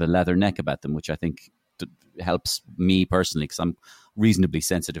a bit of a leather neck about them, which I think helps me personally because I'm a reasonably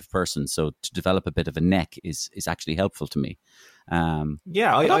sensitive person. So to develop a bit of a neck is actually helpful to me.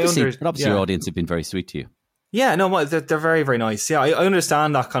 Yeah, obviously your audience have been very sweet to you. Yeah, no, they're very, very nice. Yeah, I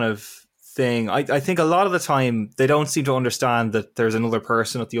understand that kind of thing. I think a lot of the time they don't seem to understand that there's another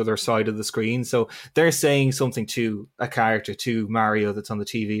person at the other side of the screen. So they're saying something to a character, to Mario that's on the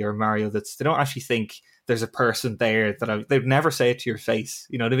TV or Mario they don't actually think there's a person there they'd never say it to your face.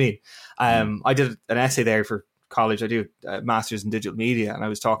 You know what I mean? I did an essay there for college. I do a master's in digital media and I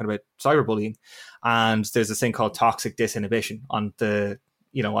was talking about cyberbullying, and there's this thing called toxic disinhibition on the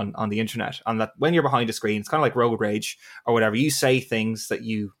internet, and that when you're behind a screen, it's kind of like road rage or whatever. You say things that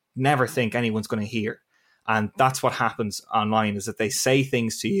you never think anyone's going to hear. And that's what happens online, is that they say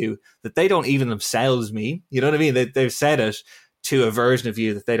things to you that they don't even themselves mean. You know what I mean? They've said it to a version of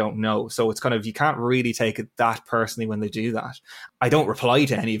you that they don't know. So it's kind of, you can't really take it that personally when they do that. I don't reply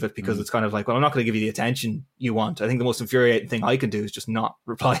to any of it because it's kind of like, well, I'm not going to give you the attention you want. I think the most infuriating thing I can do is just not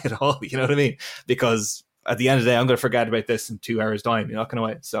reply at all. You know what I mean? Because at the end of the day, I'm going to forget about this in 2 hours' time. You're not going to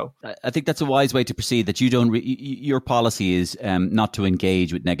wait. So I think that's a wise way to proceed. That you don't. Your policy is not to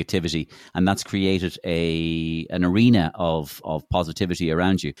engage with negativity, and that's created an arena of positivity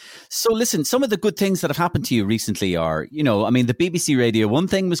around you. So listen, some of the good things that have happened to you recently are, you know, I mean, the BBC Radio 1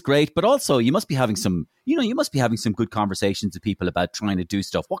 thing was great, but also you must be having some good conversations with people about trying to do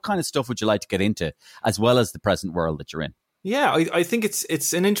stuff. What kind of stuff would you like to get into, as well as the present world that you're in? Yeah, I think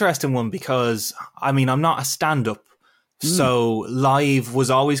it's an interesting one because, I mean, I'm not a stand-up, so live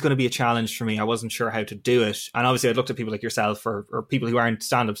was always going to be a challenge for me. I wasn't sure how to do it. And obviously I'd looked at people like yourself or people who aren't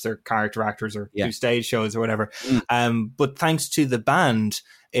stand-ups, they're character actors or do stage shows or whatever. But thanks to the band,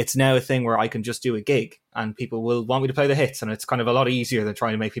 it's now a thing where I can just do a gig and people will want me to play the hits, and it's kind of a lot easier than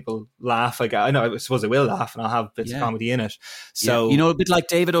trying to make people laugh. Like, I suppose I will laugh and I'll have bits of comedy in it. So you know, a bit like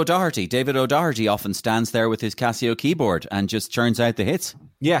David O'Doherty. David O'Doherty often stands there with his Casio keyboard and just churns out the hits.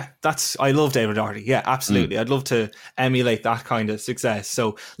 Yeah, I love David O'Doherty. Yeah, absolutely. I'd love to emulate that kind of success.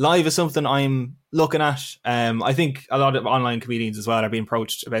 So live is something I'm looking at. I think a lot of online comedians as well are being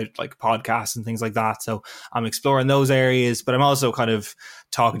approached about like podcasts and things like that. So I'm exploring those areas, but I'm also kind of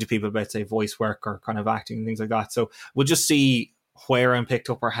talking to people about, say, voice work or kind of acting and things like that. So we'll just see where I'm picked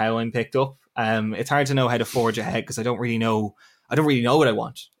up or how I'm picked up. It's hard to know how to forge ahead because I don't really know what I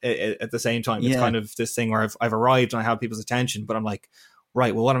want at the same time. It's kind of this thing where I've arrived and I have people's attention, but I'm like,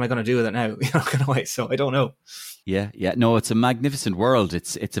 right, well, what am I going to do with it now? You're not going to wait. So I don't know. Yeah. No, it's a magnificent world.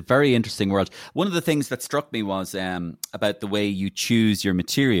 It's a very interesting world. One of the things that struck me was about the way you choose your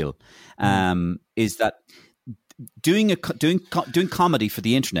material is that doing comedy for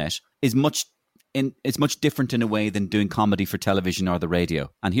the internet is much different in a way than doing comedy for television or the radio.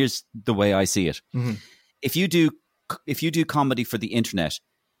 And here's the way I see it. Mm-hmm. If you do comedy for the internet,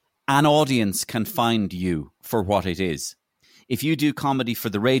 an audience can find you for what it is. If you do comedy for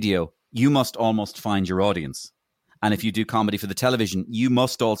the radio, you must almost find your audience. And if you do comedy for the television, you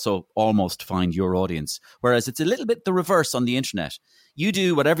must also almost find your audience. Whereas it's a little bit the reverse on the internet. You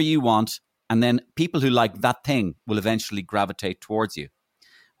do whatever you want, and then people who like that thing will eventually gravitate towards you.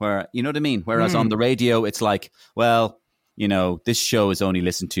 Where, you know what I mean? Whereas on the radio, it's like, well, you know, this show is only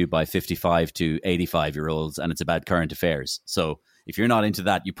listened to by 55 to 85-year-olds, and it's about current affairs. So if you're not into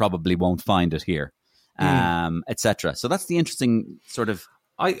that, you probably won't find it here. Etc. So that's the interesting sort of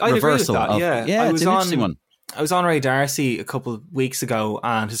reversal. Agree with that. Yeah, it's an interesting one. I was on Ray Darcy a couple of weeks ago,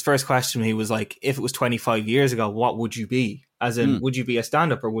 and his first question to me was like, if it was 25 years ago, what would you be? As in, would you be a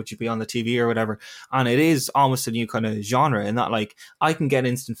stand-up or would you be on the TV or whatever? And it is almost a new kind of genre in that, like, I can get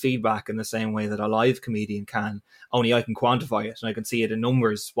instant feedback in the same way that a live comedian can, only I can quantify it and I can see it in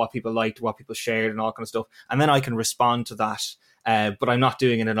numbers, what people liked, what people shared and all kind of stuff. And then I can respond to that but I'm not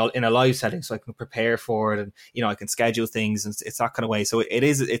doing it in a live setting, so I can prepare for it, and I can schedule things, and it's that kind of way. So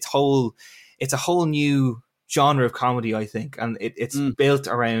it's a whole new genre of comedy, I think, and it's built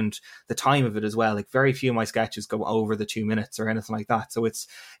around the time of it as well. Like very few of my sketches go over the 2 minutes or anything like that. So it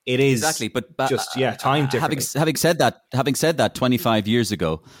is exactly, but just time differently. Having said that, 25 years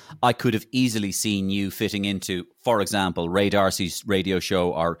ago, I could have easily seen you fitting into, for example, Ray Darcy's radio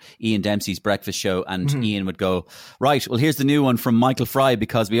show or Ian Dempsey's breakfast show, and Ian would go, right, well, here's the new one from Michael Fry,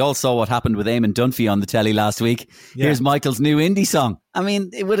 because we all saw what happened with Eamon Dunphy on the telly last week. Yeah. Here's Michael's new indie song. I mean,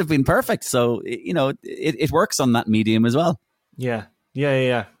 it would have been perfect. So, it works on that medium as well. Yeah.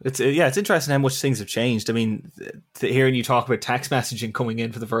 It's interesting how much things have changed. I mean, hearing you talk about text messaging coming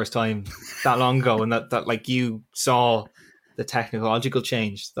in for the first time that long ago, and that like you saw the technological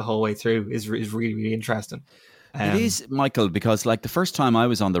change the whole way through is really, really interesting. It is, Michael, because like the first time I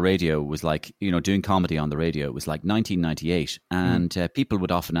was on the radio was like, doing comedy on the radio was like 1998. And people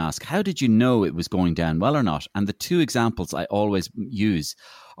would often ask, how did you know it was going down well or not? And the two examples I always use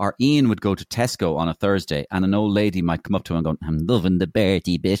are Ian would go to Tesco on a Thursday and an old lady might come up to him and go, I'm loving the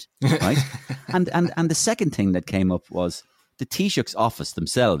Bertie bit, right? and the second thing that came up was the Taoiseach's office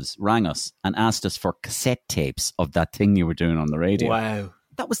themselves rang us and asked us for cassette tapes of that thing you were doing on the radio. Wow.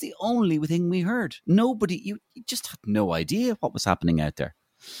 That was the only thing we heard. Nobody, you just had no idea what was happening out there.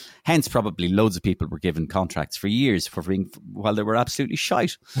 Hence, probably loads of people were given contracts for years while they were absolutely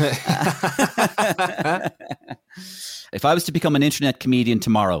shite. If I was to become an internet comedian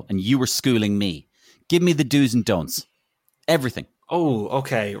tomorrow and you were schooling me, give me the do's and don'ts. Everything. Oh,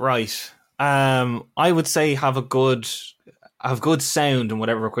 okay, right. I would say have good sound in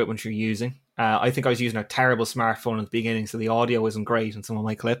whatever equipment you're using. I think I was using a terrible smartphone at the beginning, so the audio isn't great in some of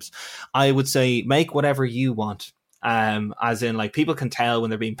my clips. I would say make whatever you want. As in, like, people can tell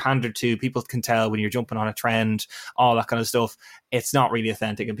when they're being pandered to, people can tell when you're jumping on a trend, all that kind of stuff. It's not really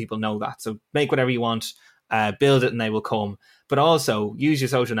authentic, and people know that. So make whatever you want, build it, and they will come. But also use your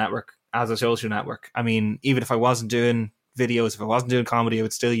social network as a social network. I mean, even if I wasn't doing videos, if I wasn't doing comedy, I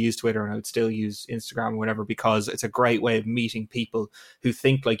would still use Twitter and I would still use Instagram or whatever, because it's a great way of meeting people who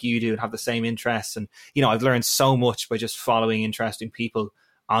think like you do and have the same interests. And, I've learned so much by just following interesting people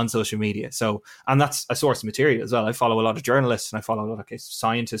on social media. So, and that's a source of material as well. I follow a lot of journalists and I follow a lot of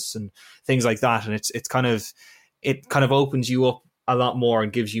scientists and things like that. And it kind of opens you up a lot more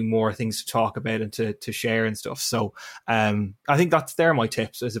and gives you more things to talk about and to share and stuff. So, I think they're my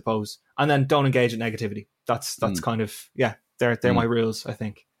tips, I suppose. And then don't engage in negativity. That's kind of, they're my rules, I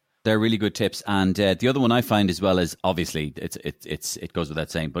think. They're really good tips. And the other one I find as well is, obviously, it goes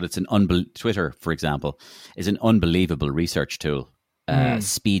without saying, but it's Twitter, for example, is an unbelievable research tool.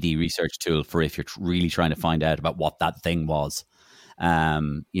 Speedy research tool for if you're really trying to find out about what that thing was.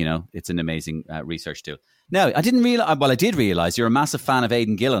 It's an amazing research tool. Now, I did realize you're a massive fan of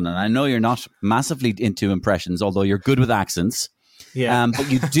Aidan Gillen, and I know you're not massively into impressions, although you're good with accents. Yeah. But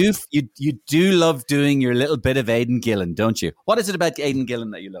you do love doing your little bit of Aidan Gillen, don't you? What is it about Aidan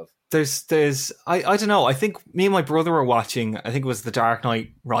Gillen that you love? There's I don't know. I think me and my brother were watching, I think it was The Dark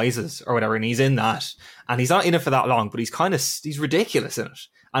Knight Rises or whatever, and he's in that. And he's not in it for that long, but he's ridiculous in it.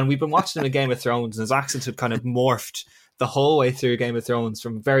 And we've been watching him in Game of Thrones, and his accent had kind of morphed the whole way through Game of Thrones,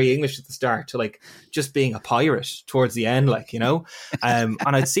 from very English at the start to like just being a pirate towards the end, and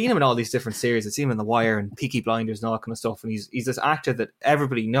I'd seen him in all these different series. I'd seen him in The Wire and Peaky Blinders and all that kind of stuff, and he's this actor that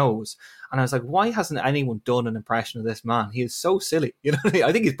everybody knows, and I was like, why hasn't anyone done an impression of this man? He is so silly,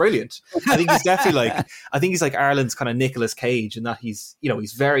 I think he's brilliant. I think he's definitely he's like Ireland's kind of Nicolas Cage, in that he's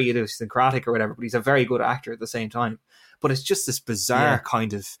very idiosyncratic or whatever, but he's a very good actor at the same time. But it's just this bizarre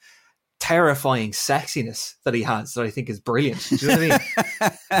kind of terrifying sexiness that he has that I think is brilliant. Do you know what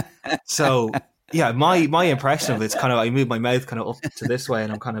I mean? So yeah, my impression of it's kind of, I move my mouth kind of up to this way,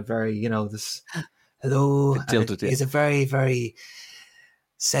 and I'm kind of very, this hello. It's a very, very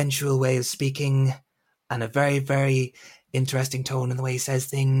sensual way of speaking, and a very, very interesting tone in the way he says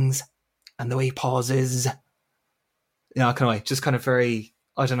things and the way he pauses. Kind of way, just kind of very,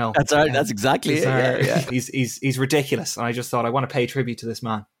 I don't know. That's right. That's exactly it. Yeah. He's ridiculous, and I just thought I want to pay tribute to this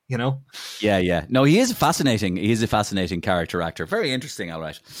man. Yeah. No, he is a fascinating character actor. Very interesting. All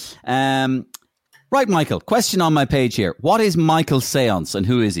right. Right, Michael. Question on my page here. What is Michael Seance, and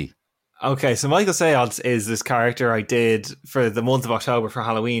who is he? Okay, so Michael Seance is this character I did for the month of October for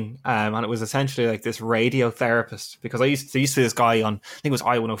Halloween, and it was essentially like this radio therapist, because there used to be this guy on, I think it was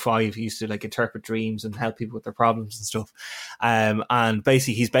I-105, he used to like interpret dreams and help people with their problems and stuff, and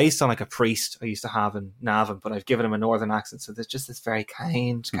basically he's based on like a priest I used to have in Navan, but I've given him a northern accent, so there's just this very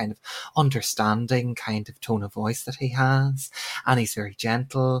kind of understanding kind of tone of voice that he has, and he's very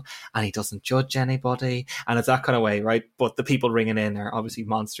gentle, and he doesn't judge anybody, and it's that kind of way, right? But the people ringing in are obviously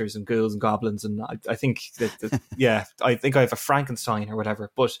monsters and ghouls and goblins, and I think that yeah, I think I have a Frankenstein or whatever,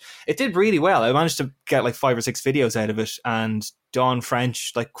 but it did really well. I managed to get like 5 or 6 videos out of it, and Dawn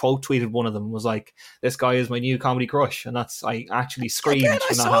French like quote tweeted one of them, was like, "This guy is my new comedy crush," and that's, I actually screamed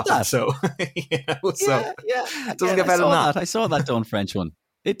when that happened. So it doesn't get better than that. I saw that Dawn French one.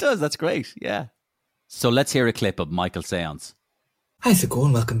 It does. That's great. Yeah. So let's hear a clip of Michael Seance. How's it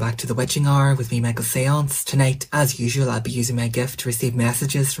going? Welcome back to the Witching Hour with me, Michael Seance. Tonight, as usual, I'll be using my gift to receive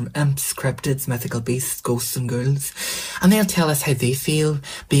messages from imps, cryptids, mythical beasts, ghosts and ghouls, and they'll tell us how they feel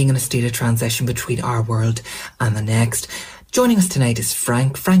being in a state of transition between our world and the next. Joining us tonight is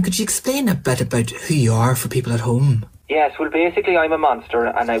Frank. Frank, could you explain a bit about who you are for people at home? Yes, well, basically I'm a monster,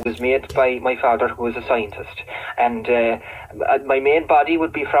 and I was made by my father, who was a scientist, and my main body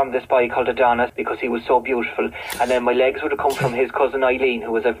would be from this boy called Adonis, because he was so beautiful, and then my legs would have come from his cousin Eileen,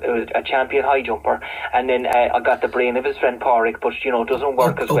 who was a champion high jumper, and then I got the brain of his friend Porrick, but you know, it doesn't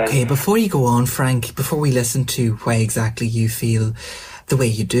work as well. Okay, before you go on, Frank, before we listen to why exactly you feel the way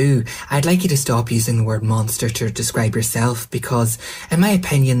you do, I'd like you to stop using the word monster to describe yourself, because in my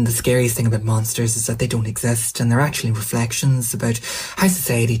opinion the scariest thing about monsters is that they don't exist, and they're actually reflections about how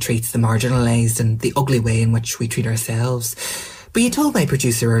society treats the marginalised and the ugly way in which we treat ourselves. But you told my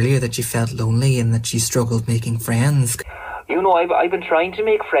producer earlier that you felt lonely and that you struggled making friends. You know, I've been trying to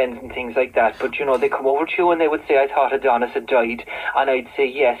make friends and things like that, but you know, they come over to you and they would say, "I thought Adonis had died," and I'd say,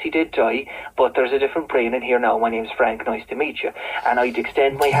 "Yes, he did die, but there's a different brain in here now. My name's Frank, nice to meet you." And I'd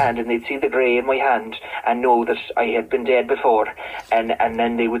extend my hand and they'd see the grey in my hand and know that I had been dead before, and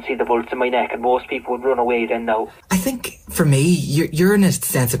then they would see the bolts in my neck, and most people would run away then now. I think for me, you're in a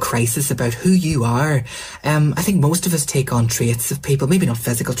sense of crisis about who you are. I think most of us take on traits of people, maybe not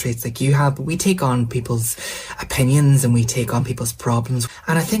physical traits like you have, but we take on people's opinions and we take on people's problems.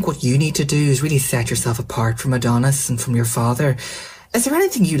 And I think what you need to do is really set yourself apart from Adonis and from your father. Is there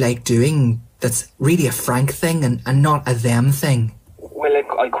anything you like doing that's really a Frank thing and not a them thing? Well,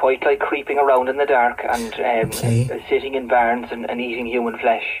 I quite like creeping around in the dark and sitting in barns and eating human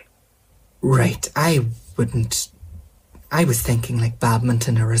flesh. Right, I was thinking like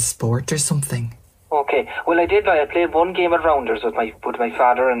badminton or a sport or something. Okay, well I played one game at Rounders with my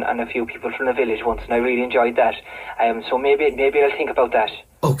father and a few people from the village once, and I really enjoyed that. So maybe I'll think about that.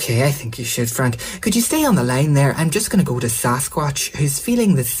 Okay, I think you should, Frank. Could you stay on the line there? I'm just going to go to Sasquatch, who's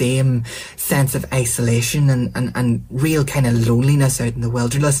feeling the same sense of isolation and real kind of loneliness out in the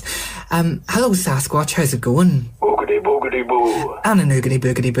wilderness. Hello Sasquatch, how's it going? Boogity boogity boo. And a noogity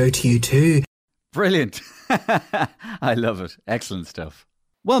boogity boo to you too. Brilliant. I love it. Excellent stuff.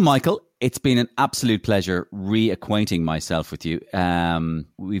 Well, Michael, it's been an absolute pleasure reacquainting myself with you.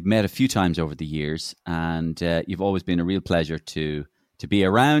 We've met a few times over the years, and you've always been a real pleasure to be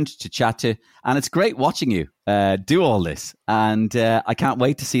around, to chat to, and it's great watching you do all this. And I can't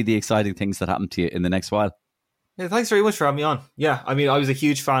wait to see the exciting things that happen to you in the next while. Yeah, thanks very much for having me on. Yeah, I mean, I was a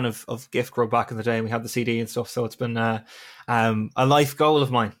huge fan of Gift Grub back in the day, and we had the CD and stuff, so it's been a life goal of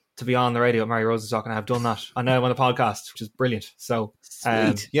mine to be on the radio at Mary Rosenstock, and I have done that. And now I'm on the podcast, which is brilliant. So,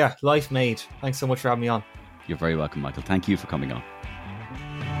 yeah, life made. Thanks so much for having me on. You're very welcome, Michael. Thank you for coming on.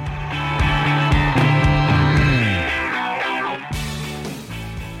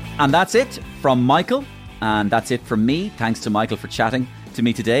 And that's it from Michael. And that's it from me. Thanks to Michael for chatting to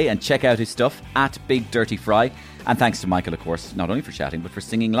me today. And check out his stuff at Big Dirty Fry. And thanks to Michael, of course, not only for chatting, but for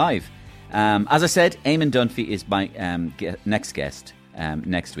singing live. As I said, Eamon Dunphy is my next guest.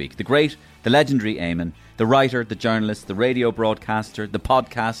 Next week. The great, the legendary Eamon, the writer, the journalist, the radio broadcaster, the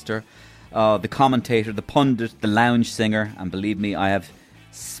podcaster, the commentator, the pundit, the lounge singer, and believe me, I have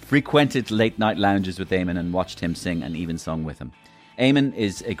frequented late night lounges with Eamon and watched him sing and even sung with him. Eamon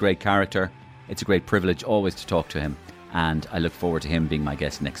is a great character. It's a great privilege always to talk to him, and I look forward to him being my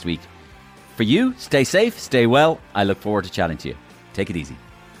guest next week. For you, stay safe, stay well. I look forward to chatting to you. Take it easy.